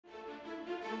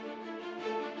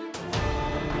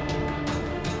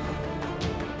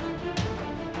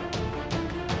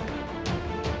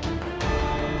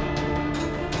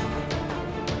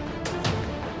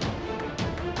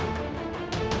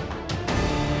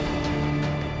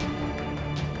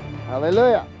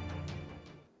Hallelujah.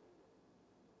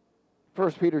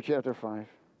 1 Peter chapter 5,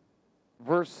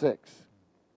 verse 6.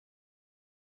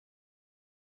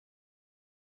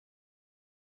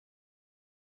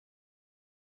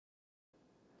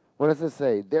 What does it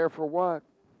say? Therefore what?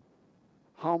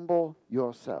 Humble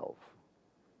yourself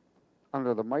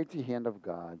under the mighty hand of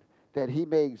God, that he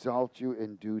may exalt you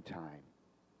in due time.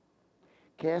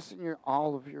 Casting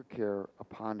all of your care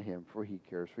upon him, for he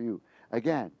cares for you.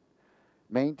 Again,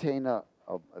 maintain the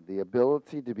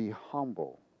ability to be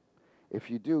humble. If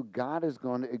you do, God is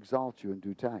going to exalt you in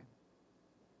due time.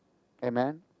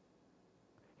 Amen?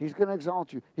 He's going to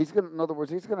exalt you. In other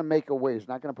words, he's going to make a way. He's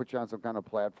not going to put you on some kind of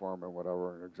platform or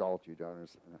whatever and exalt you.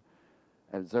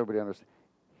 And does everybody understand?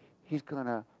 He's going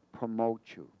to promote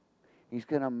you. He's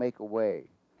going to make a way.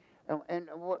 And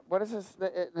what is this?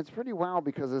 It's pretty wild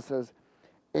because it says,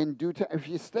 in due time, if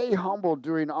you stay humble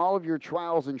during all of your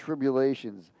trials and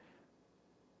tribulations,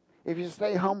 if you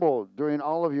stay humble during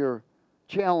all of your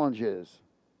challenges,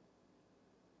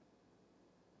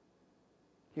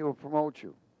 he will promote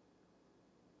you.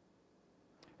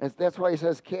 And that's why he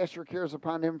says, cast your cares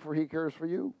upon him, for he cares for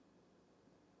you.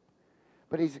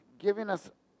 But he's giving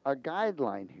us a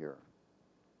guideline here.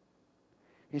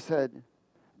 He said,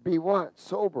 be what?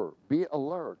 Sober. Be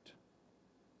alert.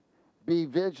 Be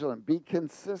vigilant. Be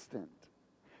consistent.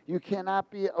 You cannot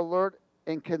be alert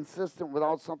and consistent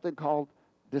without something called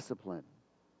discipline.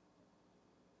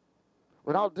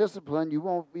 Without discipline, you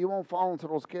won't fall into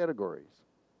those categories.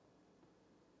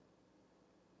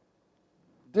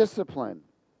 Discipline.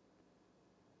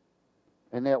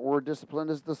 And that word discipline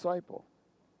is disciple.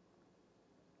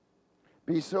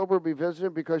 Be sober, be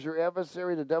vigilant, because your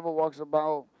adversary, the devil, walks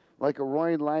about like a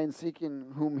roaring lion, seeking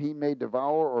whom he may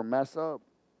devour or mess up.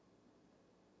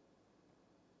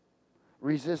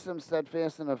 Resist him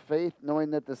steadfast in the faith, knowing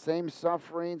that the same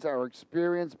sufferings are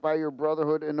experienced by your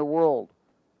brotherhood in the world.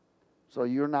 So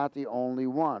you're not the only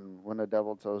one when the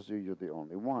devil tells you you're the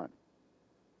only one.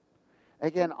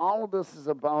 Again, all of this is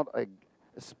about a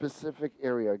specific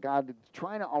area. God is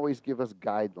trying to always give us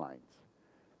guidelines.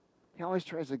 He always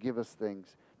tries to give us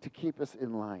things to keep us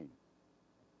in line.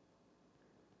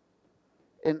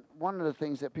 And one of the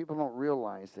things that people don't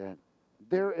realize that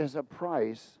there is a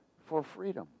price for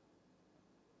freedom.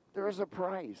 There is a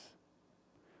price.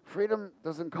 Freedom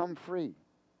doesn't come free.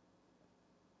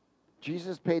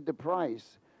 Jesus paid the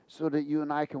price so that you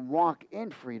and I can walk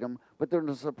in freedom, but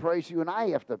there's a price you and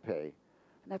I have to pay,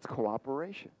 and that's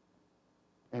cooperation.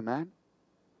 Amen?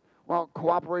 Well,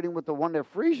 cooperating with the one that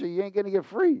frees you, you ain't going to get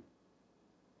free.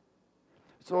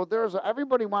 So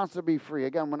everybody wants to be free.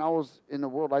 Again, when I was in the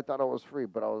world, I thought I was free,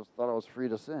 but thought I was free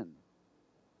to sin.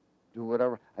 Do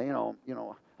whatever,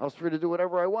 I was free to do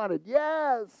whatever I wanted.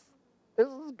 Yes! This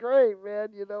is great, man.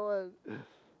 You know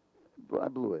what? I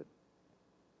blew it.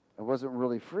 I wasn't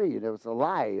really free. It was a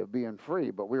lie of being free,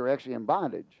 but we were actually in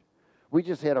bondage. We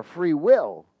just had a free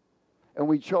will, and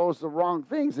we chose the wrong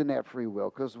things in that free will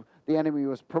because the enemy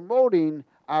was promoting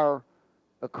our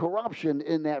corruption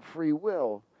in that free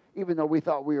will, even though we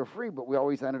thought we were free, but we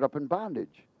always ended up in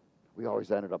bondage. We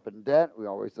always ended up in debt. We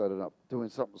always ended up doing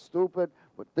something stupid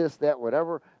with this, that,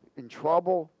 whatever, in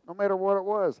trouble, no matter what it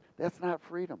was. That's not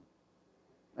freedom.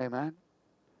 Amen?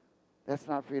 That's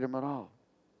not freedom at all.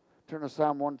 Turn to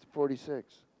Psalm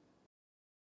 146.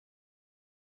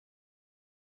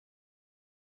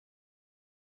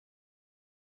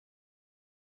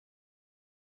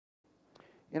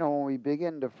 You know,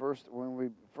 when we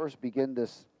first begin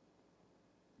this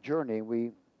journey,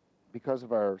 because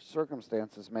of our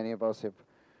circumstances, many of us have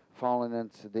fallen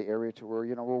into the area to where,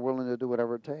 we're willing to do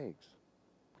whatever it takes.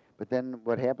 But then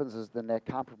what happens is then that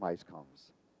compromise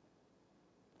comes.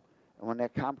 And when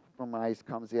that compromise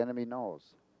comes, the enemy knows.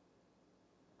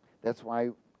 That's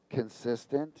why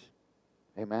consistent,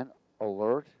 amen,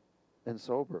 alert and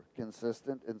sober.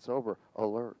 Consistent and sober,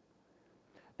 alert.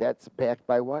 That's backed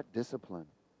by what? Discipline.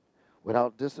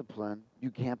 Without discipline,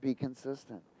 you can't be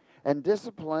consistent. And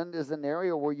discipline is an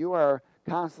area where you are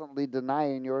constantly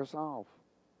denying yourself.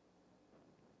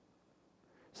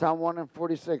 Psalm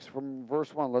 146 from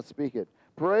verse 1, let's speak it.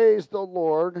 Praise the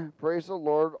Lord,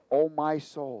 O my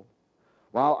soul.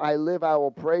 While I live, I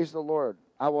will praise the Lord.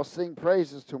 I will sing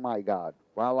praises to my God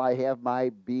while I have my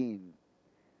being.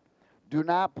 Do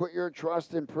not put your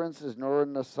trust in princes, nor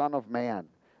in the Son of Man,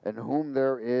 in whom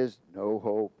there is no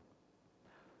hope.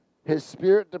 His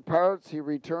spirit departs, he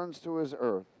returns to his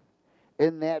earth.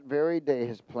 In that very day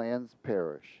his plans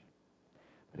perish.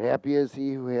 But happy is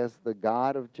he who has the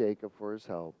God of Jacob for his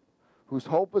help, whose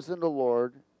hope is in the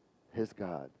Lord, his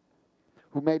God,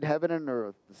 who made heaven and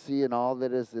earth, the sea and all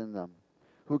that is in them,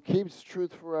 who keeps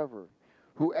truth forever,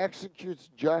 who executes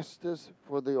justice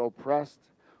for the oppressed,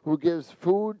 who gives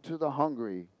food to the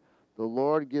hungry. The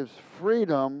Lord gives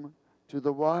freedom to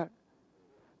the what?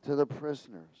 To the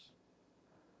prisoners.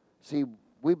 See,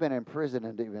 we've been in prison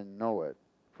and didn't even know it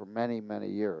for many, many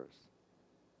years.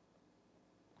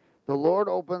 The Lord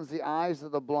opens the eyes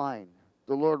of the blind.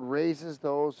 The Lord raises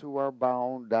those who are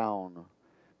bound down.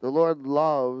 The Lord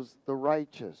loves the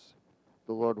righteous.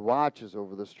 The Lord watches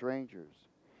over the strangers.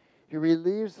 He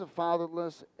relieves the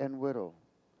fatherless and widow.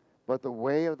 But the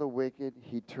way of the wicked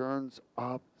he turns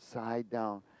upside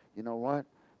down. You know what?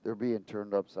 They're being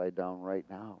turned upside down right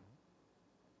now.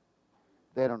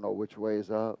 They don't know which way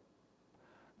is up.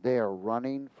 They are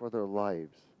running for their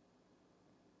lives.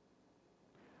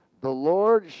 The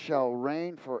Lord shall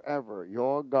reign forever,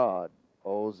 your God,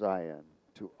 O Zion,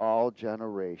 to all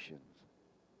generations.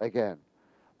 Again,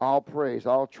 all praise,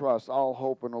 all trust, all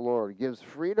hope in the Lord. Gives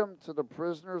freedom to the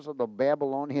prisoners of the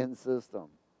Babylonian system.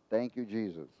 Thank you,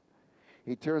 Jesus.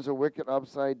 He turns the wicked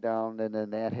upside down, and then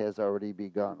that has already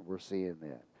begun. We're seeing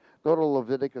that. Go to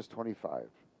Leviticus 25,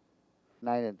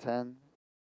 9 and 10.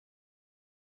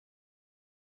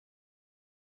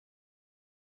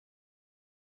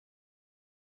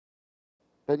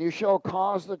 Then you shall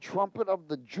cause the trumpet of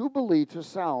the Jubilee to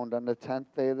sound on the 10th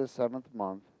day of the 7th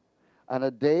month. On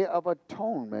a day of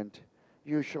atonement,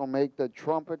 you shall make the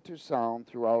trumpet to sound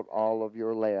throughout all of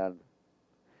your land.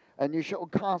 And you shall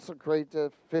consecrate the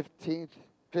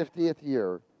 50th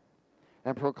year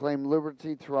and proclaim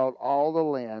liberty throughout all the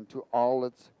land to all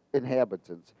its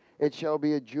inhabitants. It shall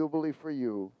be a jubilee for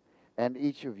you, and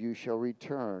each of you shall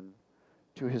return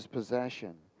to his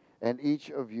possession, and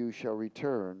each of you shall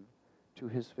return to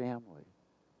his family.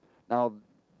 Now,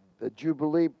 the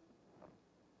jubilee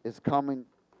has come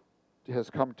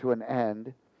to an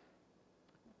end.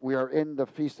 We are in the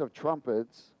Feast of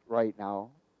Trumpets right now.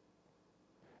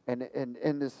 And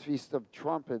in this Feast of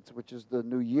Trumpets, which is the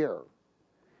new year.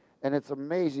 And it's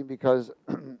amazing because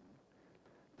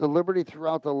the liberty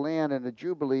throughout the land and the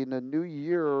Jubilee and the new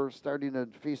year starting the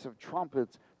Feast of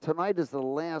Trumpets, tonight is the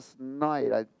last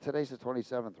night. Today's the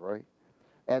 27th, right?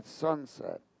 At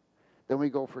sunset. Then we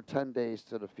go for 10 days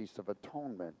to the Feast of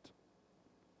Atonement.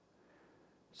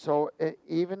 So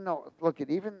even though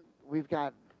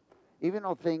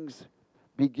things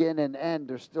begin and end,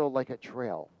 there's still like a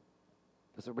trail.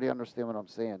 Does everybody understand what I'm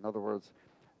saying? In other words,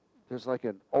 there's like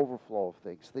an overflow of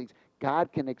things.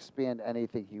 God can expand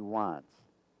anything he wants,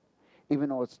 even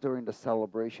though it's during the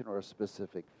celebration or a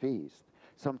specific feast.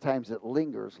 Sometimes it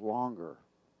lingers longer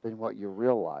than what you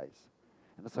realize.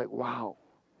 And it's like, wow,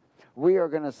 we are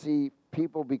going to see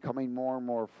people becoming more and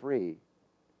more free.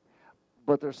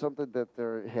 But there's something that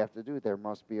they have to do. There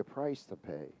must be a price to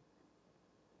pay.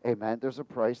 Amen. There's a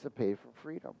price to pay for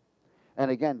freedom. And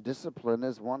again, discipline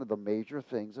is one of the major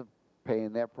things of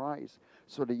paying that price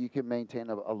so that you can maintain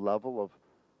a level of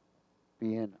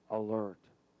being alert,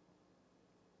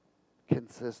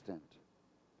 consistent,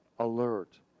 alert,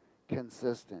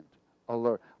 consistent,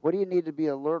 alert. What do you need to be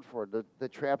alert for? The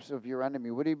traps of your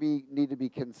enemy. What do you need to be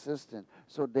consistent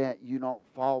so that you don't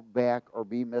fall back or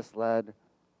be misled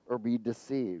or be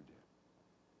deceived?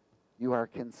 You are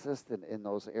consistent in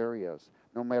those areas,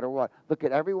 no matter what. Look,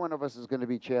 at every one of us is going to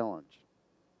be challenged.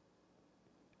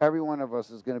 Every one of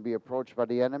us is going to be approached by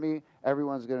the enemy.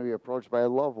 Everyone's going to be approached by a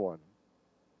loved one.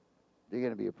 You're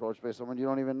going to be approached by someone you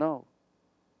don't even know.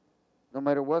 No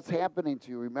matter what's happening to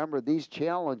you, remember, these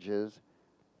challenges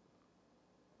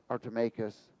are to make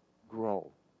us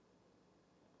grow.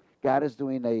 God is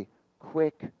doing a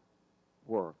quick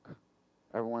work.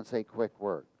 Everyone say quick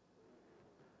work.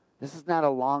 This is not a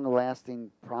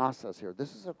long-lasting process here.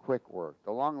 This is a quick work.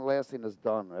 The long-lasting is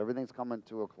done. Everything's coming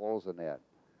to a close in that.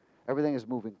 Everything is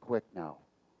moving quick now.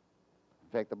 In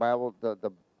fact, the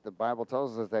Bible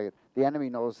tells us that the enemy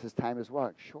knows his time is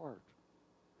what? Short.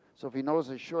 So if he knows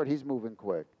it's short, he's moving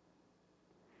quick.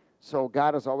 So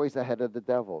God is always ahead of the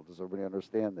devil. Does everybody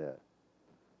understand that?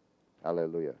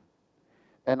 Hallelujah.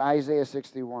 And Isaiah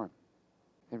 61,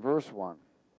 in verse 1.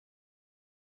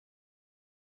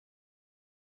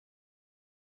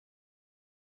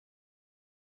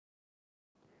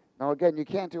 Now again, you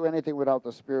can't do anything without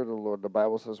the Spirit of the Lord. The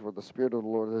Bible says where the Spirit of the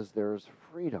Lord is, there is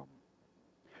freedom.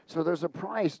 So there's a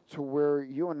price to where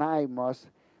you and I must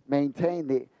maintain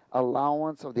the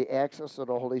allowance of the access of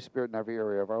the Holy Spirit in every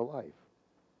area of our life.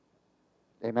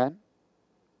 Amen?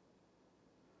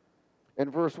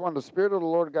 In verse 1, the Spirit of the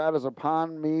Lord God is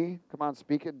upon me. Come on,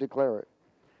 speak it, declare it.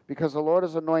 Because the Lord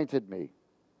has anointed me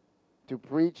to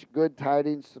preach good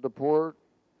tidings to the poor.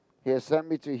 He has sent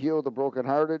me to heal the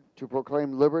brokenhearted, to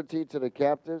proclaim liberty to the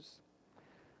captives,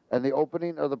 and the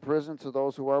opening of the prison to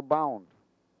those who are bound,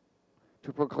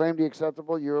 to proclaim the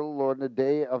acceptable year of the Lord and the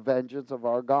day of vengeance of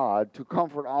our God, to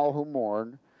comfort all who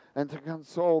mourn, and to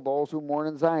console those who mourn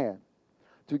in Zion,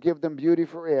 to give them beauty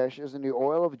for ashes and the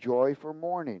oil of joy for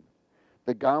mourning,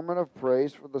 the garment of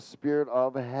praise for the spirit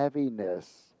of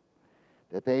heaviness,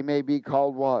 that they may be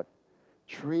called what?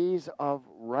 Trees of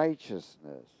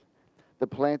righteousness, the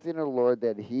planting of the Lord,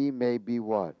 that he may be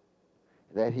what?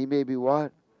 That he may be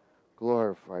what?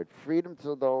 Glorified. Freedom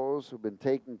to those who've been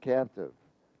taken captive.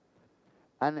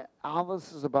 And all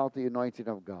this is about the anointing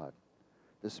of God.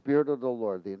 The Spirit of the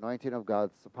Lord, the anointing of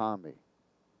God is upon me.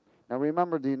 Now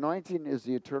remember, the anointing is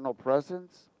the eternal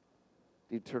presence,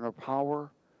 the eternal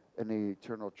power, and the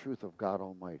eternal truth of God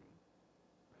Almighty.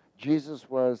 Jesus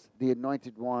was the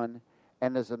anointed one,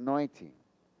 and his anointing,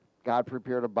 God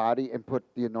prepared a body and put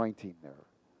the anointing there.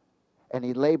 And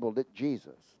he labeled it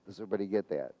Jesus. Does everybody get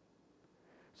that?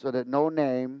 So that no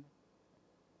name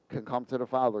can come to the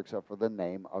Father except for the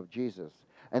name of Jesus.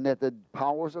 And that the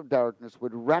powers of darkness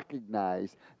would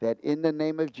recognize that in the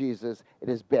name of Jesus, it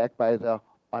is backed by the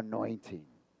anointing.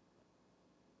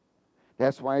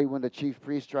 That's why when the chief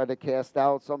priest tried to cast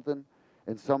out something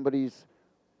in somebody's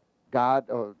God,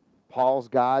 or Paul's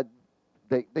God,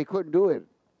 they couldn't do it.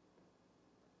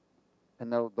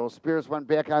 And those spirits went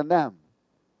back on them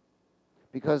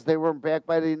because they weren't backed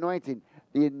by the anointing.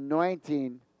 The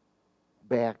anointing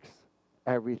backs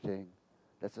everything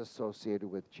that's associated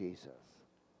with Jesus.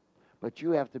 But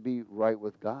you have to be right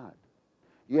with God.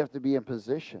 You have to be in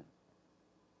position.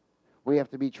 We have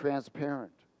to be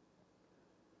transparent.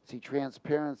 See,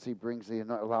 transparency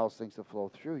allows things to flow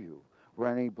through you,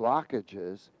 where any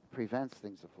blockages prevents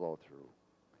things to flow through.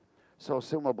 So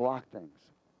sin will block things.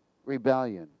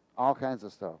 Rebellion, all kinds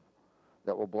of stuff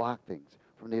that will block things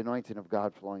from the anointing of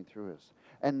God flowing through us.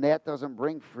 And that doesn't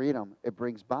bring freedom, it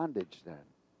brings bondage then.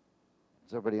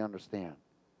 Does everybody understand?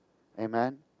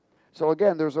 Amen? So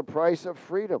again, there's a price of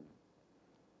freedom.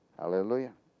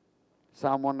 Hallelujah.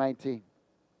 Psalm 119,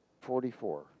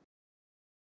 44.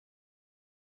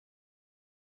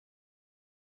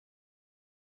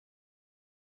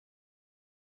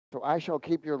 So I shall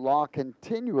keep your law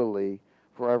continually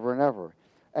forever and ever.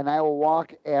 And I will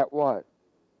walk at what?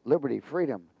 Liberty,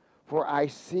 freedom. For I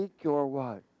seek your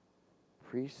what?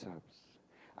 Precepts.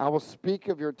 I will speak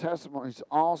of your testimonies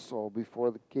also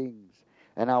before the kings,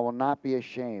 and I will not be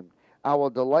ashamed. I will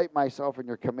delight myself in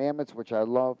your commandments, which I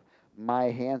love. My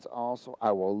hands also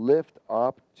I will lift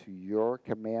up to your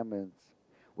commandments,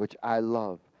 which I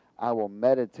love. I will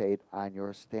meditate on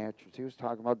your statutes. He was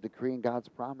talking about decreeing God's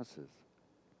promises.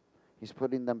 He's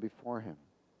putting them before him.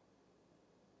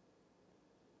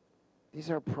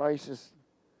 These are prices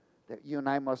that you and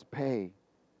I must pay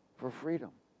for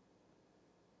freedom.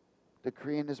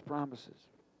 Decreeing his promises.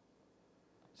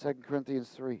 2 Corinthians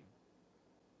 3,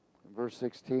 verse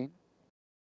 16.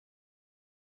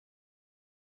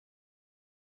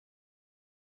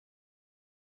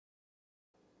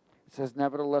 It says,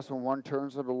 nevertheless, when one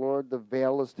turns to the Lord, the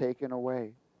veil is taken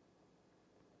away.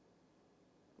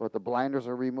 But the blinders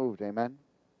are removed. Amen?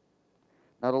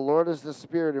 Now the Lord is the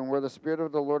Spirit, and where the Spirit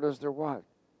of the Lord is, there what?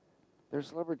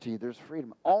 There's liberty, there's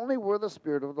freedom. Only where the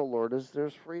Spirit of the Lord is,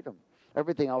 there's freedom.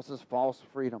 Everything else is false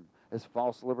freedom, is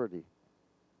false liberty.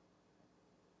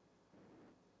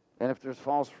 And if there's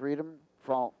false freedom,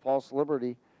 false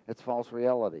liberty, it's false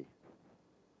reality.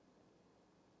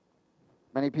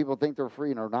 Many people think they're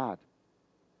free and are not.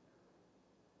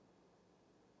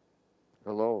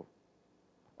 Hello.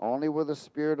 Only where the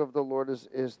Spirit of the Lord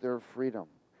is there freedom.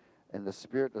 And the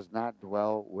Spirit does not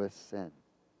dwell with sin.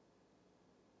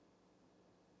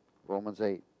 Romans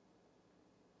 8,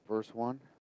 verse 1.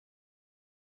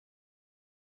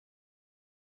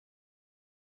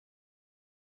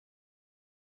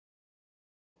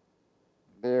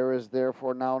 There is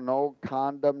therefore now no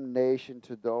condemnation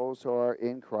to those who are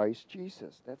in Christ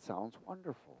Jesus. That sounds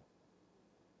wonderful.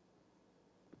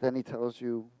 But then he tells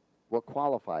you what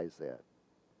qualifies that.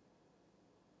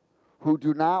 Who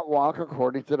do not walk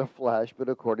according to the flesh, but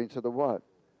according to the what?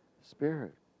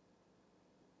 Spirit.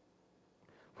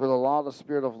 For the law of the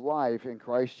Spirit of life in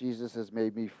Christ Jesus has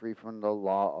made me free from the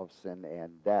law of sin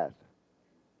and death.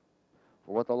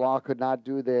 For what the law could not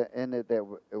do in it, that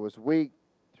it was weak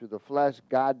through the flesh,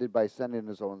 God did by sending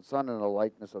his own Son in the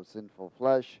likeness of sinful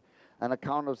flesh. On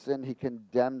account of sin, he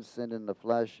condemned sin in the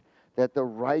flesh, that the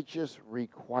righteous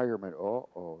requirement,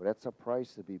 that's a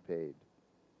price to be paid.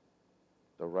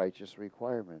 The righteous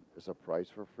requirement is a price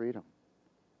for freedom.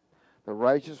 The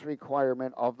righteous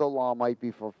requirement of the law might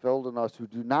be fulfilled in us who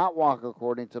do not walk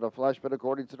according to the flesh, but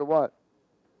according to the what?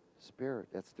 Spirit.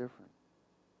 That's different.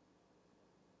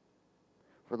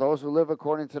 For those who live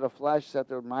according to the flesh set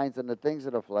their minds on the things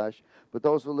of the flesh, but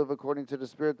those who live according to the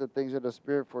Spirit, the things of the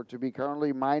Spirit. For to be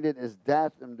carnally minded is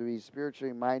death, and to be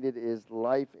spiritually minded is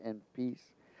life and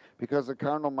peace. Because the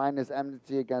carnal mind is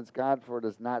enmity against God, for it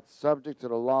is not subject to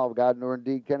the law of God, nor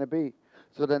indeed can it be.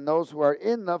 So then those who are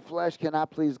in the flesh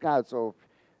cannot please God. So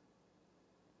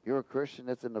if you're a Christian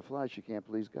that's in the flesh, you can't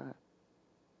please God.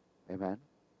 Amen?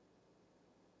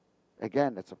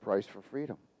 Again, it's a price for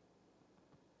freedom.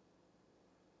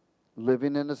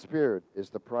 Living in the Spirit is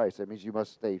the price. That means you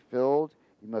must stay filled,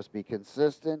 you must be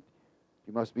consistent,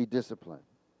 you must be disciplined.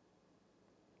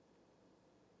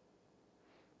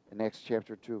 In Acts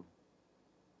chapter 2,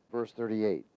 verse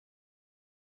 38.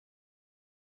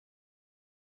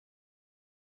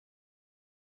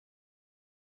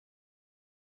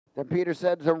 Then Peter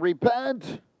said to them,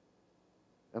 repent,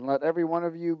 and let every one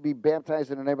of you be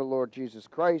baptized in the name of the Lord Jesus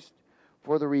Christ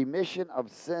for the remission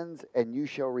of sins, and you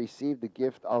shall receive the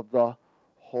gift of the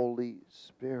Holy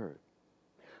Spirit.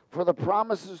 For the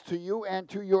promises to you and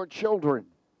to your children,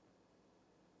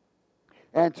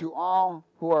 and to all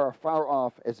who are afar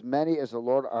off, as many as the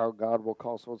Lord our God will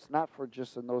call. So it's not for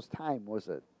just in those times, was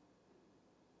it?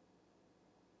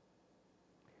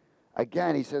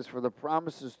 Again, he says, for the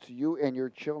promises to you and your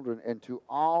children, and to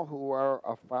all who are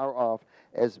afar off,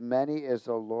 as many as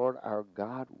the Lord our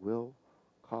God will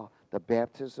call. The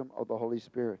baptism of the Holy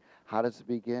Spirit. How does it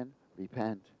begin?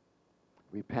 Repent.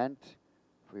 Repent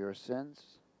for your sins,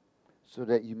 so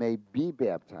that you may be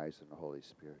baptized in the Holy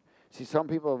Spirit. See, some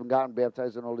people haven't gotten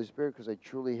baptized in the Holy Spirit because they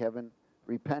truly haven't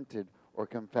repented or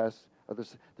confessed.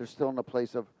 They're still in a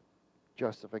place of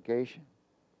justification.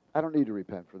 I don't need to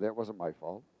repent for that. It wasn't my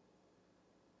fault.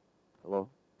 Hello?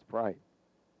 It's pride.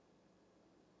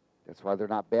 That's why they're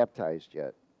not baptized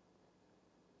yet.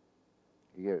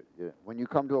 When you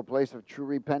come to a place of true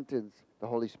repentance, the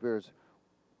Holy Spirit's...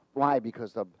 Why?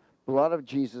 Because the blood of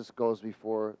Jesus goes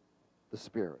before the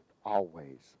Spirit.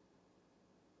 Always.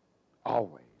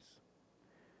 Always.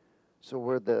 So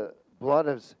where the blood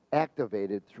is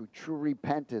activated through true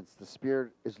repentance, the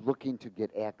Spirit is looking to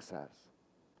get access.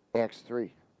 Acts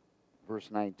 3, verse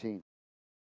 19.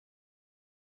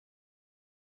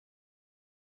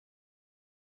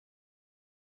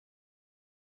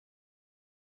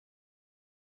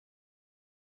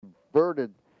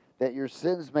 Converted, that your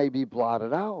sins may be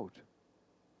blotted out,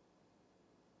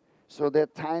 so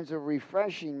that times of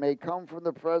refreshing may come from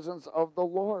the presence of the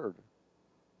Lord.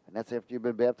 And that's after you've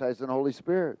been baptized in the Holy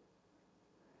Spirit.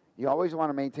 You always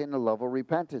want to maintain the level of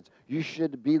repentance. You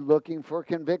should be looking for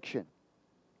conviction.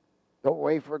 Don't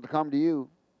wait for it to come to you.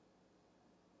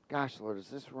 Gosh, Lord, is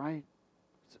this right?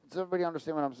 Does everybody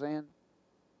understand what I'm saying?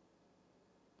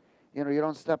 You know, you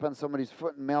don't step on somebody's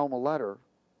foot and mail them a letter.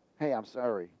 Hey, I'm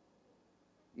sorry.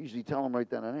 Usually tell them right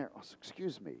then and there, oh,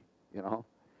 excuse me, you know.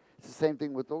 It's the same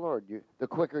thing with the Lord. The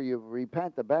quicker you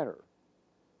repent, the better.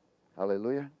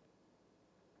 Hallelujah.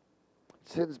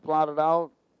 Sins blotted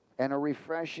out, and a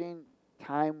refreshing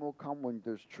time will come when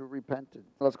there's true repentance.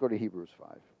 Let's go to Hebrews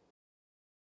 5.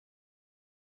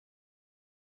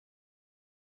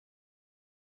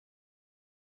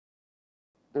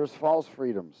 There's false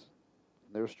freedoms.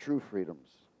 There's true freedoms.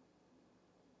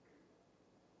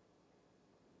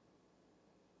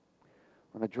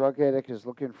 When a drug addict is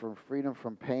looking for freedom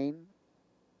from pain,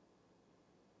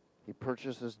 he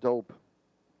purchases dope.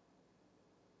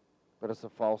 But it's a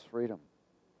false freedom.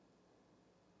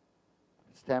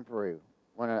 It's temporary.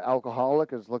 When an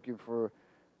alcoholic is looking for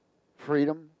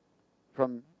freedom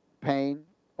from pain,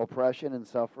 oppression, and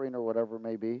suffering, or whatever it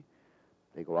may be,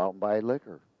 they go out and buy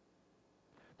liquor.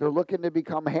 They're looking to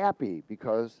become happy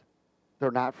because they're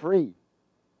not free.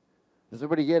 Does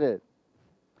everybody get it?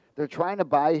 They're trying to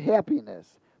buy happiness,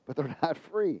 but they're not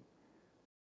free.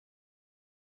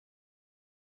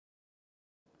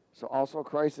 So also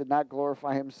Christ did not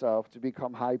glorify himself to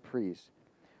become high priest,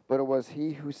 but it was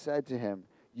he who said to him,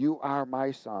 you are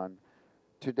my son,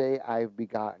 today I have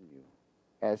begotten you.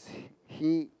 As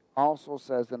he also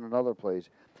says in another place,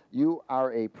 you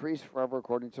are a priest forever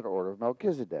according to the order of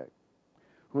Melchizedek,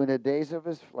 who in the days of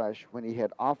his flesh, when he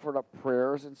had offered up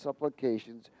prayers and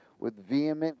supplications with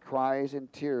vehement cries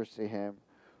and tears to him,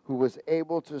 who was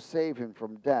able to save him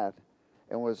from death,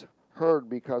 and was heard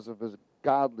because of his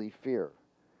godly fear.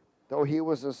 Though he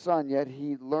was a son, yet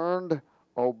he learned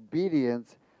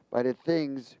obedience by the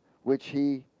things which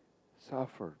he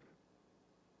suffered.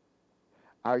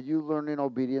 Are you learning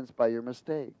obedience by your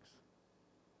mistakes?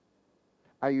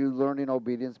 Are you learning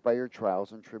obedience by your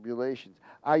trials and tribulations?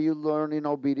 Are you learning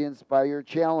obedience by your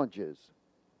challenges?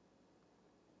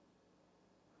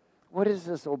 What is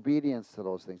this obedience to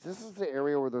those things? This is the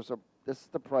area where this is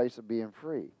the price of being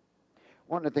free.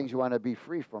 One of the things you want to be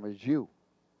free from is you.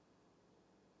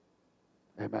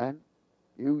 Amen?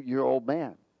 You're old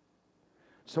man.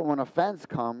 So when offense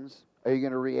comes, are you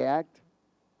going to react,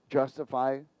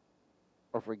 justify,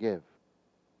 or forgive?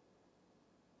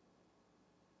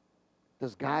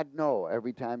 Does God know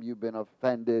every time you've been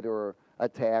offended or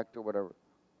attacked or whatever?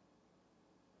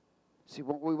 See,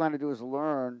 what we want to do is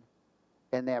learn,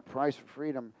 and that price for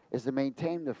freedom is to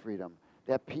maintain the freedom.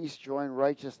 That peace, joy, and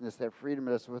righteousness, that freedom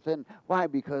that's within. Why?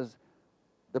 Because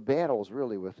the battle is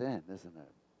really within, isn't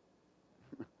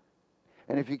it?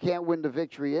 And if you can't win the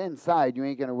victory inside, you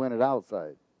ain't going to win it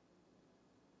outside.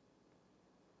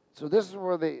 So this is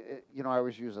where I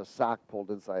always use a sock pulled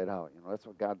inside out. That's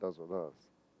what God does with us.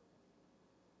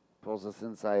 Pulls us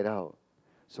inside out.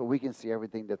 So we can see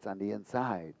everything that's on the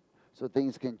inside. So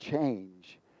things can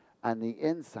change on the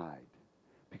inside.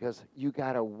 Because you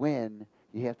got to win.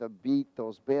 You have to beat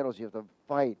those battles. You have to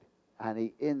fight on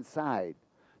the inside.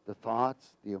 The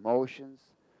thoughts, the emotions,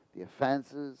 the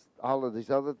offenses, all of these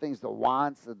other things, the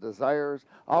wants, the desires,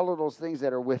 all of those things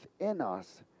that are within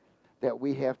us that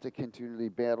we have to continually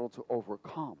battle to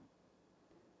overcome.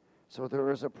 So there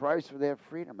is a price for that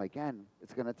freedom. Again,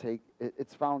 it's going to take,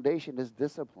 its foundation is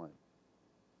discipline.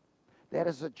 That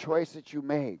is a choice that you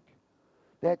make.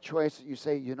 That choice that you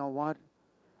say, you know what?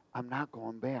 I'm not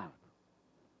going back.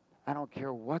 I don't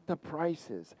care what the price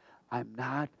is. I'm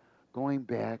not going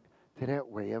back to that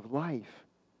way of life.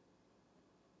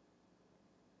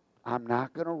 I'm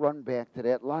not going to run back to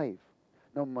that life.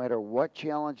 No matter what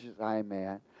challenges I'm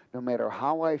at, no matter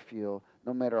how I feel,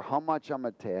 no matter how much I'm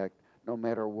attacked, no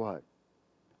matter what.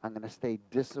 I'm going to stay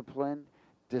disciplined,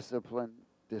 disciplined,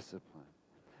 disciplined.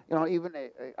 Even,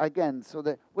 again, so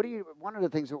that, one of the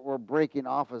things that we're breaking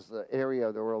off is the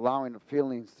area that we're allowing the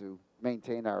feelings to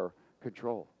maintain our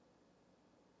control.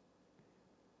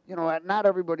 Not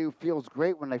everybody feels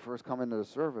great when they first come into the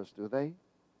service, do they?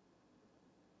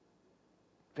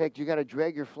 In fact, you got to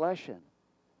drag your flesh in.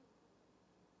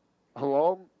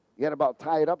 Hello? You got to about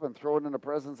tie it up and throw it in the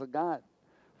presence of God.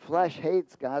 Flesh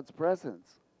hates God's presence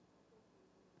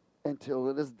until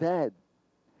it is dead.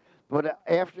 But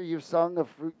after you've sung a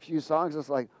few songs, it's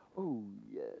like, oh,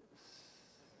 yes.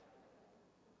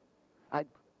 I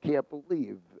can't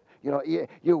believe.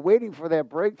 You're waiting for that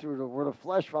breakthrough where the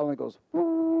flesh finally goes,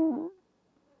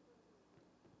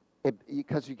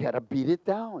 because you got to beat it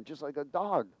down, just like a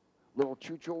dog. Little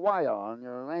chuchuwaya on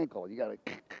your ankle. You got to.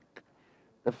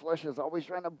 The flesh is always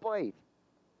trying to bite.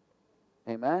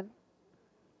 Amen?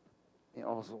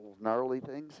 Those little gnarly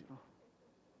things.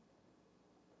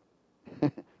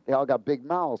 They all got big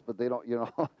mouths, but they don't,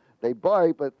 they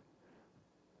bite, but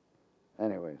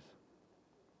anyways.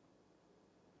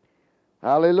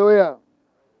 Hallelujah.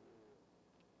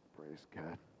 Praise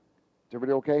God. Is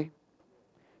everybody okay?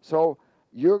 So,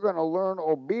 you're going to learn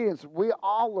obedience. We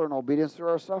all learn obedience through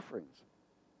our sufferings.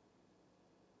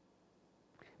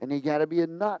 And you got to be a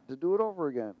nut to do it over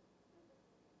again.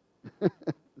 I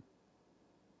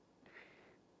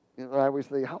always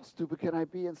think, how stupid can I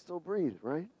be and still breathe,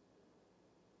 right?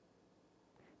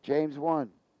 James 1,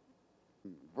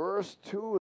 verse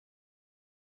 2.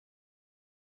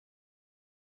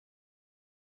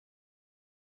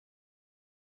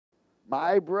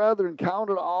 My brethren,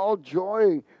 count it all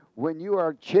joy when you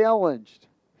are challenged,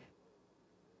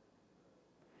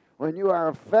 when you are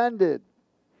offended,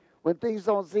 when things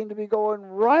don't seem to be going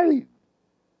right.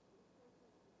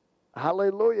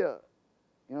 Hallelujah.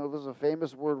 There's a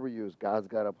famous word we use, God's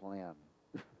got a plan.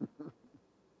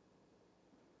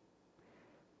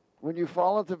 When you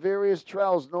fall into various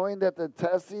trials, knowing that the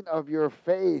testing of your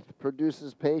faith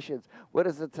produces patience. What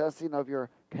is the testing of your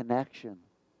connection?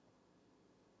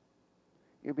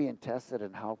 You're being tested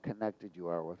in how connected you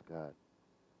are with God.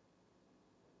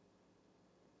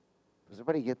 Does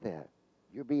everybody get that?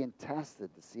 You're being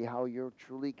tested to see how you're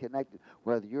truly connected,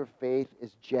 whether your faith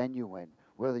is genuine,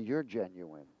 whether you're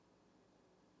genuine,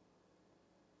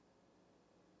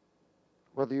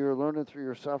 whether you're learning through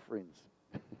your sufferings.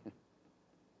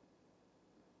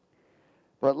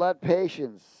 But let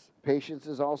patience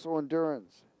is also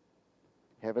endurance,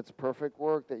 have its perfect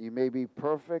work, that you may be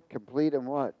perfect, complete, and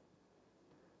what?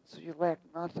 So you lack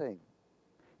nothing.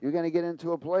 You're going to get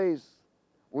into a place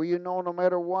where no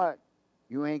matter what,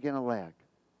 you ain't going to lack.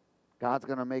 God's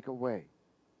going to make a way.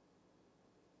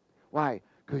 Why?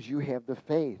 Because you have the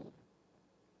faith.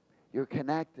 You're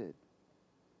connected.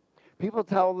 People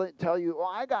tell you, oh,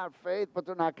 I got faith, but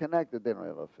they're not connected. They don't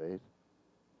have a faith.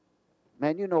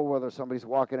 Man, you know whether somebody's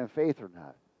walking in faith or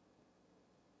not.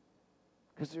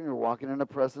 Because you're walking in the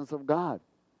presence of God.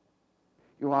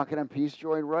 You're walking in peace,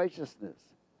 joy, and righteousness.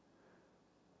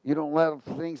 You don't let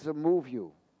things that move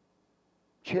you.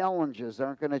 challenges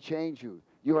aren't going to change you.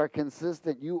 You are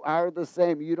consistent. You are the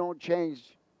same. You don't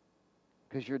change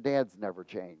because your dad's never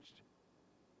changed.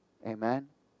 Amen?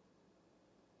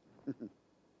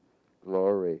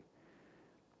 Glory.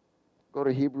 Go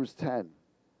to Hebrews 10,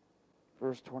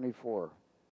 verse 24.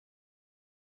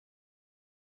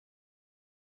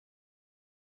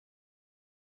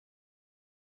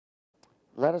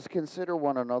 Let us consider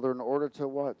one another in order to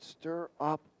what? Stir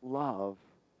up love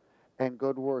and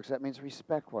good works. That means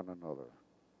respect one another.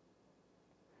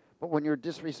 But when you're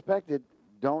disrespected,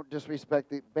 don't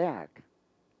disrespect it back.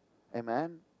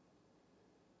 Amen?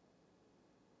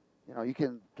 You know, you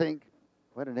can think,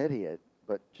 what an idiot,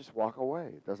 but just walk away.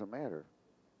 It doesn't matter.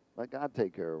 Let God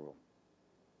take care of them.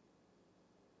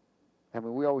 I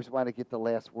mean, we always want to get the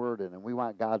last word in, and we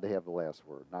want God to have the last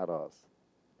word, not us.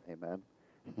 Amen?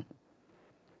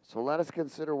 So let us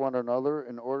consider one another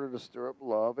in order to stir up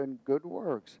love and good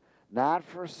works, not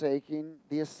forsaking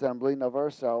the assembling of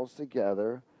ourselves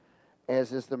together,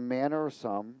 as is the manner of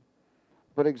some,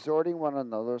 but exhorting one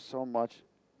another so much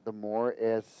the more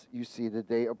as you see the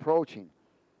day approaching.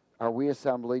 Are we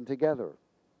assembling together?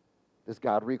 Does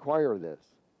God require this?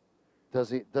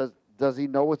 Does he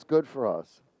know what's good for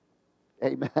us?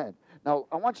 Amen. Now,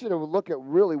 I want you to look at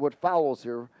really what follows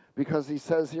here, because he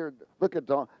says here, look at,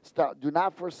 do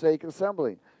not forsake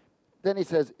assembling. Then he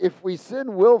says, if we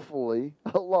sin willfully,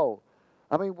 hello.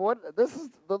 I mean, in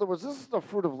other words, this is the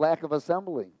fruit of lack of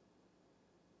assembling,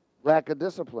 lack of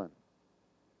discipline.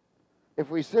 If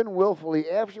we sin willfully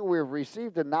after we have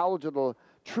received the knowledge of the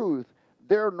truth,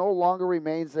 there no longer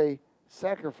remains a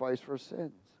sacrifice for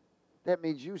sins. That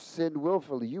means you sinned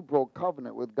willfully. You broke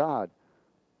covenant with God.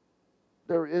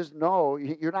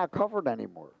 You're not covered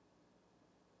anymore.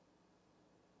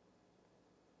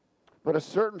 But a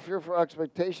certain fearful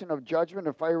expectation of judgment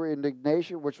and fiery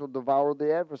indignation which will devour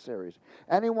the adversaries.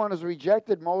 Anyone who has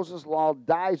rejected Moses' law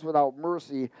dies without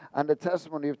mercy on the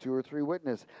testimony of 2 or 3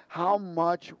 witnesses. How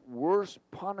much worse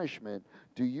punishment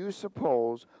do you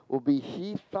suppose will be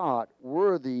he thought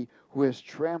worthy who has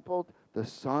trampled the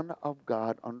Son of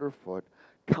God underfoot,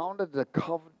 counted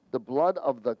the blood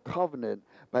of the covenant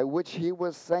by which he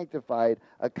was sanctified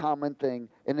a common thing,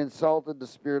 and insulted the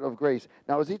Spirit of grace?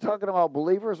 Now, is he talking about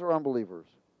believers or unbelievers?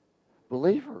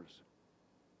 Believers.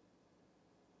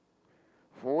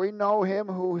 For we know him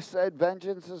who said,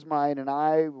 vengeance is mine, and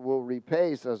I will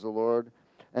repay, says the Lord.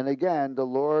 And again, the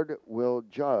Lord will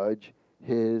judge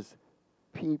his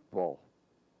people.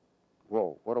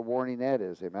 Whoa, what a warning that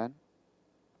is, amen?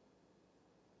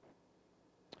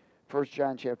 1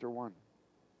 John chapter 1.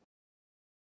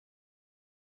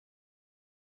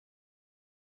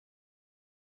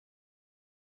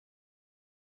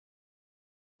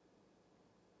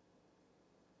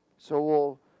 So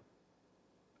will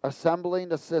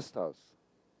assembling assist us?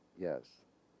 Yes.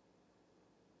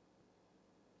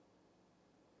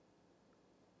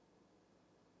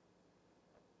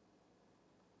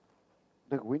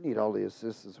 Look, we need all the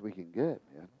assistance we can get,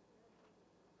 man.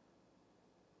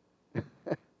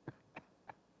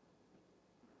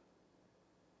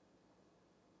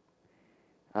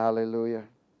 Hallelujah.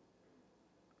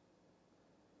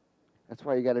 That's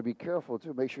why you got to be careful,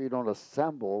 too. Make sure you don't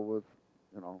assemble with,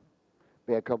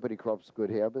 bad company corrupts good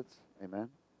habits. Amen.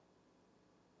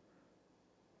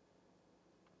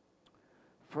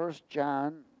 1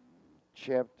 John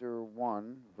chapter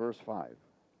 1, verse 5.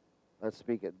 Let's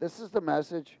speak it. This is the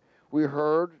message we have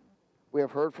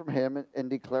heard from him and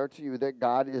declare to you that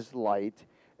God is light,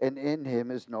 and in him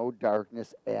is no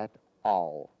darkness at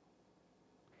all.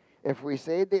 If we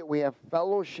say that we have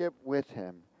fellowship with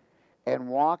him and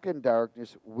walk in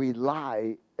darkness, we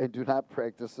lie and do not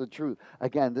practice the truth.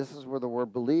 Again, this is where the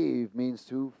word believe means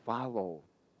to follow.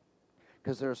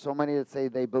 Because there are so many that say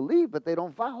they believe, but they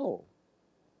don't follow.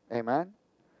 Amen?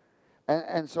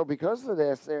 And so because of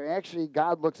this,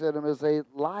 God looks at him as a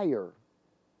liar.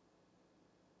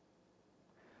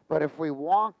 But if we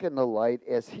walk in the light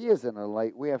as he is in the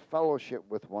light, we have fellowship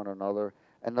with one another,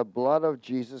 and the blood of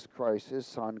Jesus Christ, his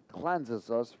Son, cleanses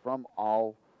us from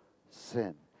all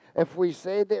sin. If we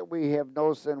say that we have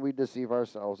no sin, we deceive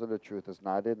ourselves, and the truth is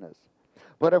not in us.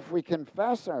 But if we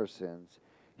confess our sins,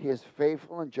 he is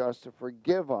faithful and just to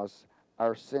forgive us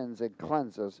our sins and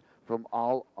cleanse us from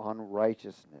all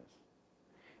unrighteousness.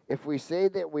 If we say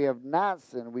that we have not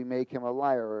sinned, we make him a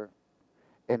liar,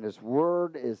 and his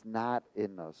word is not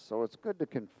in us. So it's good to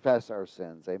confess our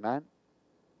sins. Amen?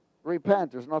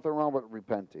 Repent. There's nothing wrong with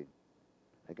repenting.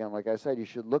 Again, like I said, you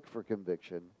should look for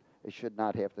conviction. It should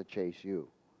not have to chase you.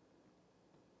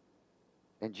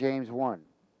 In James 1,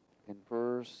 in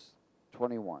verse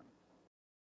 21.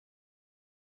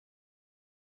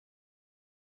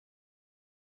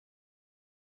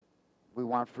 We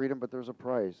want freedom, but there's a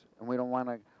price, and we don't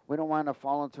want to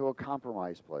fall into a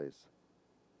compromise place.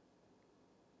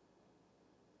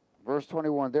 Verse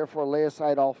 21, therefore lay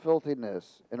aside all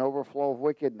filthiness and overflow of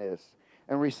wickedness,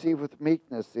 and receive with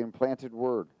meekness the implanted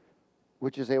word,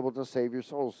 which is able to save your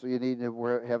souls. So you need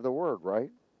to have the word, right?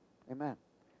 Amen.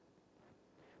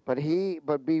 But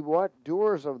be what?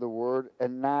 Doers of the word,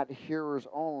 and not hearers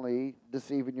only,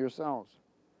 deceiving yourselves.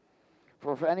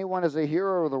 For if anyone is a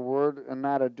hearer of the word and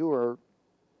not a doer,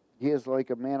 he is like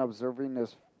a man observing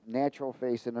his natural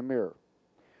face in a mirror.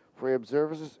 For he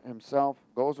observes himself,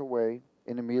 goes away,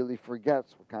 and immediately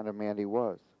forgets what kind of man he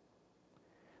was.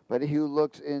 But he who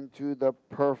looks into the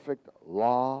perfect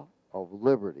law of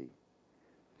liberty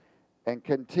and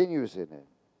continues in it,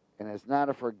 and is not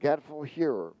a forgetful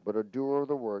hearer, but a doer of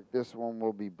the work, this one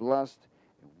will be blessed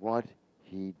in what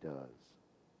he does.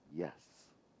 Yes.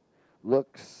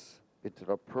 Looks into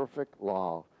the perfect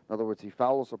law. In other words, he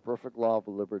follows the perfect law of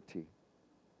liberty.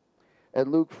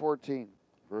 And Luke 14,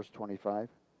 verse 25.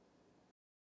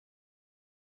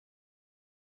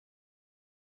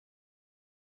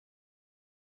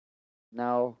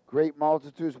 Now, great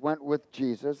multitudes went with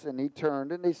Jesus, and he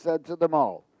turned and he said to them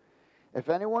all, if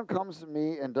anyone comes to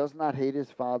me and does not hate his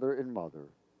father and mother,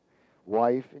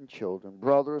 wife and children,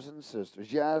 brothers and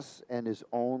sisters, yes, and his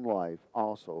own life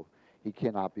also, he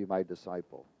cannot be my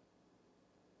disciple.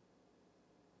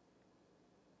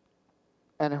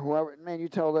 And whoever, man, you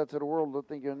tell that to the world, they'll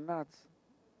think you're nuts.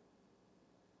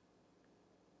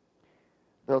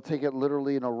 They'll take it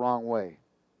literally in a wrong way.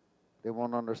 They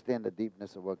won't understand the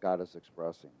deepness of what God is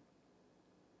expressing.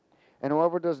 And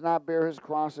whoever does not bear his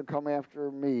cross and come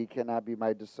after me cannot be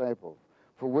my disciple.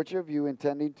 For which of you,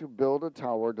 intending to build a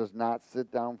tower, does not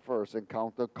sit down first and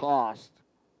count the cost,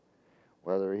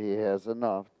 whether he has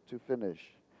enough to finish?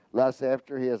 Lest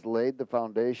after he has laid the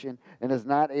foundation and is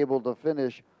not able to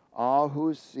finish, all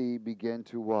who see begin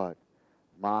to what?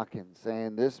 Mock him,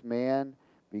 saying, this man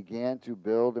began to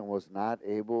build and was not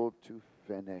able to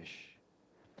finish.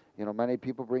 You know, many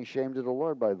people bring shame to the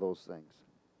Lord by those things.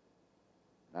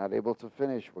 Not able to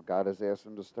finish what God has asked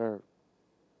them to start.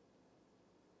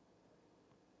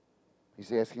 He's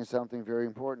asking something very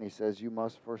important. He says, you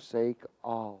must forsake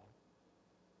all.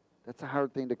 That's a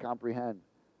hard thing to comprehend.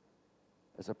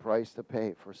 It's a price to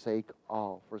pay. Forsake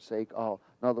all. Forsake all.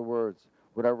 In other words,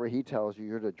 whatever he tells you,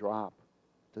 you're to drop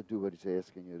to do what he's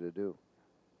asking you to do.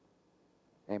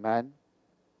 Amen?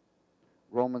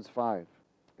 Romans 5,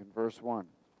 in verse 1.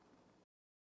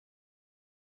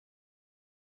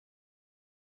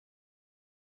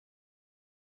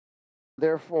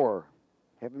 Therefore,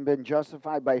 having been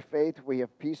justified by faith, we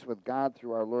have peace with God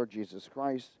through our Lord Jesus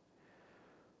Christ,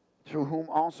 through whom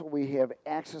also we have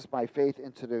access by faith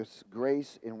into this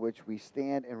grace in which we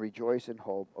stand and rejoice in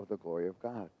hope of the glory of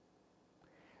God.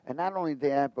 And not only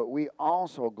that, but we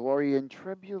also glory in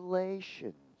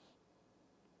tribulations,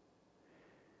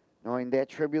 knowing that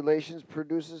tribulations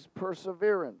produces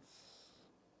perseverance,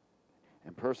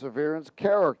 and perseverance,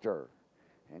 character,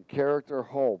 and character,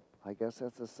 hope. I guess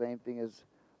that's the same thing as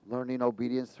learning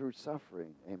obedience through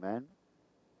suffering. Amen?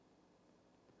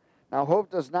 Now, hope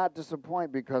does not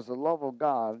disappoint because the love of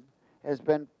God has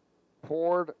been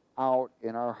poured out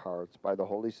in our hearts by the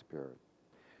Holy Spirit,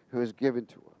 who is given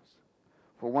to us.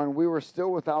 For when we were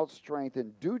still without strength,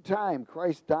 in due time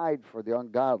Christ died for the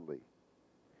ungodly.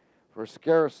 For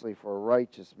scarcely for a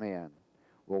righteous man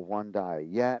will one die,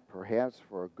 yet perhaps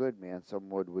for a good man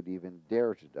someone would even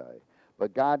dare to die.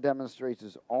 But God demonstrates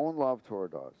his own love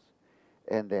toward us,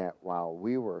 and that while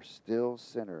we were still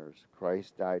sinners,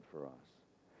 Christ died for us.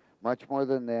 Much more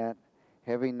than that,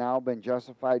 having now been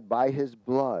justified by his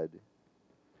blood,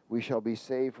 we shall be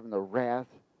saved from the wrath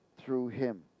through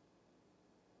him.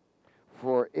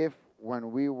 For if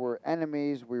when we were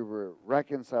enemies we were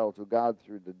reconciled to God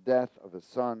through the death of his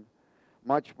Son,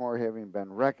 much more having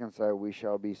been reconciled, we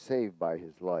shall be saved by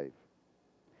his life.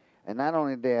 And not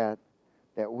only that,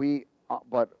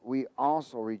 but we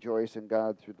also rejoice in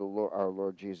God through the Lord, our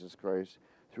Lord Jesus Christ,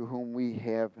 through whom we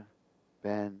had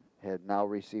now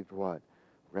received what?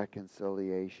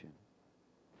 Reconciliation.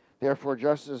 Therefore,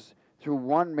 just as through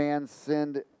one man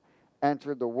sin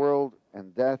entered the world,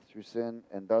 and death through sin,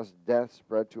 and thus death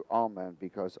spread to all men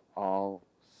because all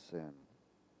sin.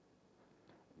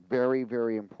 Very,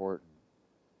 very important.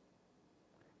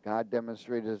 God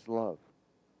demonstrated his love.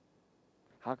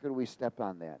 How could we step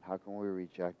on that? How can we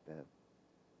reject that?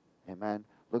 Amen.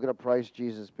 Look at the price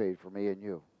Jesus paid for me and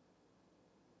you.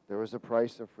 There was a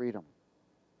price of freedom.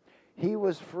 He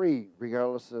was free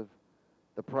regardless of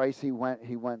the price he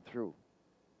went through.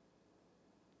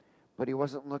 But he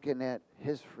wasn't looking at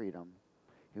his freedom.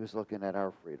 He was looking at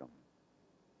our freedom.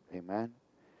 Amen.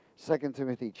 2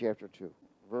 Timothy chapter 2,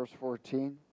 verse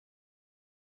 14.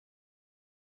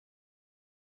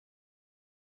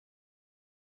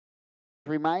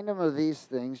 Remind them of these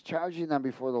things, charging them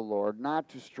before the Lord, not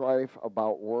to strive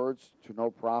about words to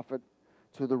no profit,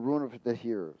 to the ruin of the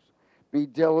hearers. Be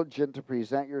diligent to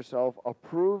present yourself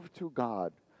approved to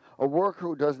God, a worker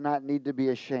who does not need to be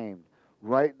ashamed,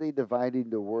 rightly dividing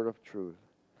the word of truth.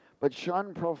 But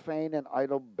shun profane and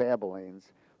idle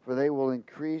babblings, for they will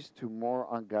increase to more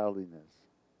ungodliness.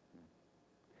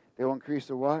 They will increase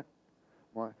to what?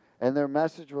 More. And their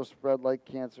message will spread like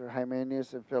cancer.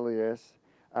 Hymenaeus and Phileas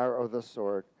are of the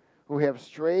sort, who have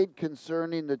strayed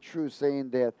concerning the truth, saying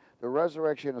that the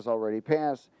resurrection is already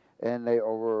past, and they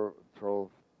overthrow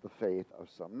the faith of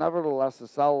some. Nevertheless, the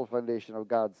solid foundation of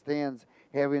God stands,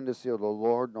 having the seal. The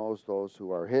Lord knows those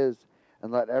who are his.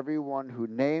 And let everyone who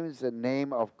names the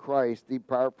name of Christ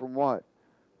depart from what?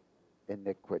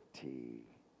 Iniquity.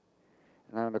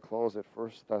 And I'm going to close at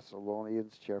 1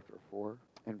 Thessalonians chapter 4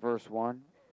 and verse 1.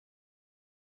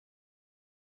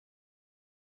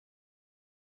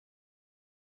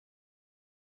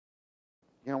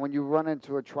 You know, when you run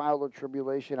into a trial or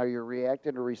tribulation, are you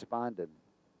reacting or responding?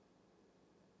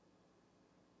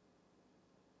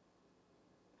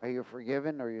 Are you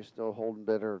forgiven or are you still holding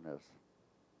bitterness?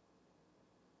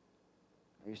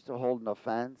 Are you still holding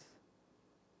offense?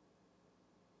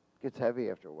 It gets heavy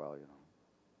after a while, you know.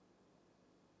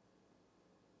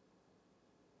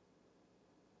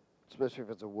 Especially if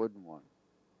it's a wooden one.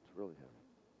 It's really heavy.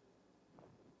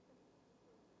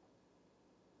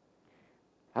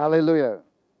 Hallelujah.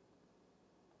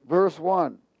 Verse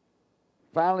 1.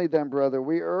 Finally then, brother,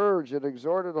 we urge and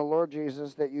exhort the Lord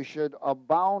Jesus that you should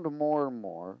abound more and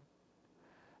more.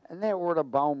 And that word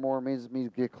abound more means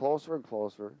get closer and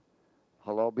closer.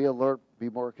 Hello, be alert, be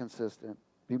more consistent,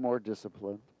 be more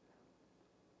disciplined.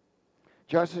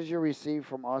 Just as you receive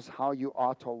from us how you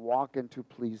ought to walk and to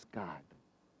please God.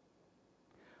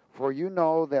 For you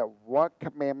know that what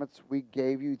commandments we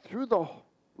gave you through the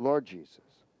Lord Jesus.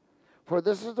 For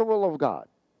this is the will of God,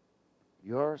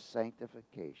 your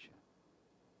sanctification,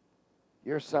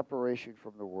 your separation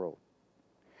from the world,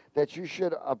 that you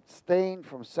should abstain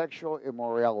from sexual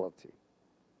immorality,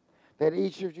 that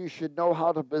each of you should know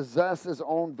how to possess his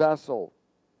own vessel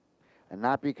and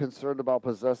not be concerned about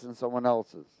possessing someone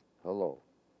else's. Hello.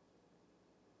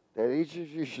 That each of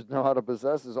you should know how to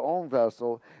possess his own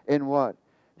vessel in what?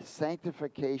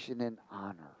 Sanctification and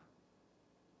honor.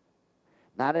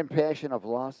 Not in passion of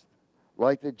lust,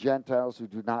 like the Gentiles who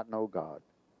do not know God.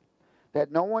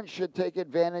 That no one should take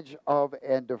advantage of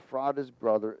and defraud his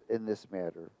brother in this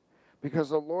matter, because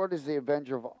the Lord is the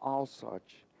avenger of all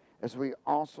such, as we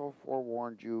also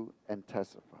forewarned you and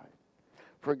testified.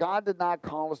 For God did not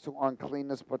call us to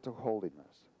uncleanness, but to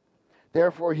holiness.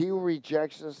 Therefore, he who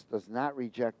rejects us does not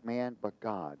reject man, but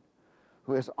God,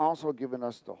 who has also given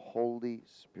us the Holy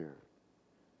Spirit.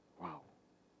 Wow.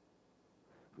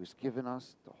 Who's given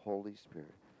us the Holy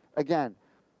Spirit. Again,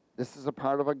 this is a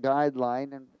part of a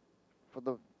guideline and for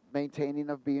the maintaining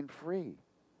of being free.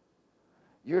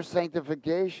 Your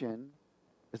sanctification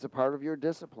is a part of your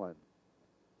discipline.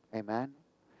 Amen.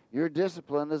 Your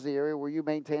discipline is the area where you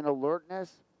maintain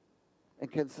alertness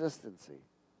and consistency.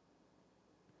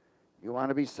 You want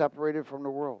to be separated from the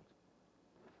world.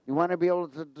 You want to be able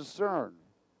to discern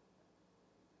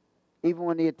even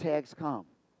when the attacks come.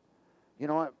 You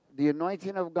know what? The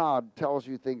anointing of God tells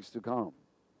you things to come.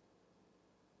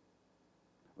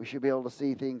 We should be able to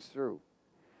see things through.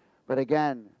 But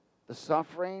again, the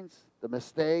sufferings, the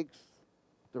mistakes,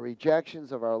 the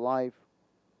rejections of our life,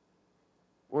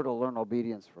 we're to learn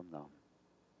obedience from them.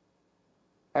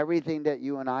 Everything that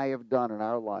you and I have done in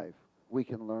our life, we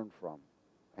can learn from.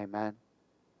 Amen.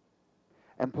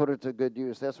 And put it to good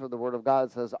use. That's what the Word of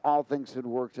God says. All things should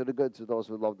work to the good to those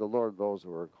who love the Lord, those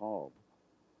who are called.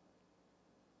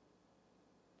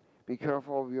 Be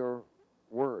careful of your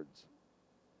words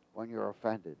when you're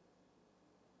offended.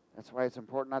 That's why it's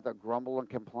important not to grumble and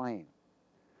complain.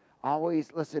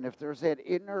 Always, listen, if there's that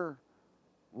inner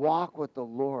walk with the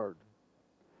Lord,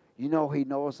 you know he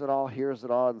knows it all, hears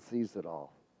it all, and sees it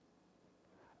all.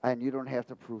 And you don't have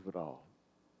to prove it all.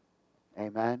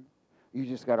 Amen? You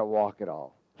just got to walk it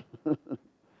all.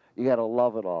 You got to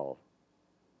love it all.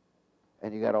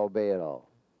 And you got to obey it all.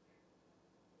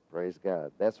 Praise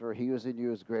God. That's where he who is in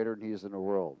you is greater than he is in the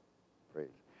world. Praise.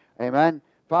 Amen?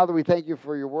 Father, we thank you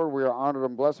for your word. We are honored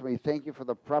and blessed. We thank you for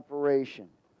the preparation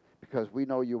because we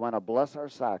know you want to bless our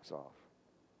socks off.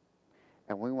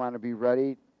 And we want to be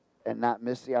ready and not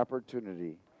miss the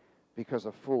opportunity because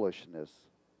of foolishness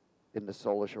in the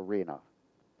soulish arena.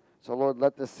 So, Lord,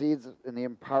 let the seeds in the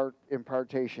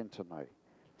impartation tonight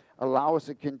Allow us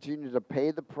to continue to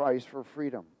pay the price for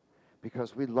freedom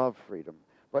because we love freedom.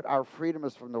 But our freedom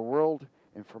is from the world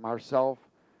and from ourselves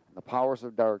and the powers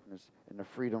of darkness and the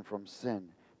freedom from sin,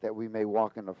 that we may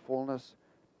walk in the fullness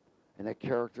and the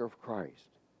character of Christ.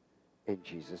 In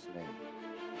Jesus' name.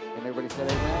 And everybody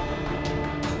said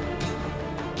amen?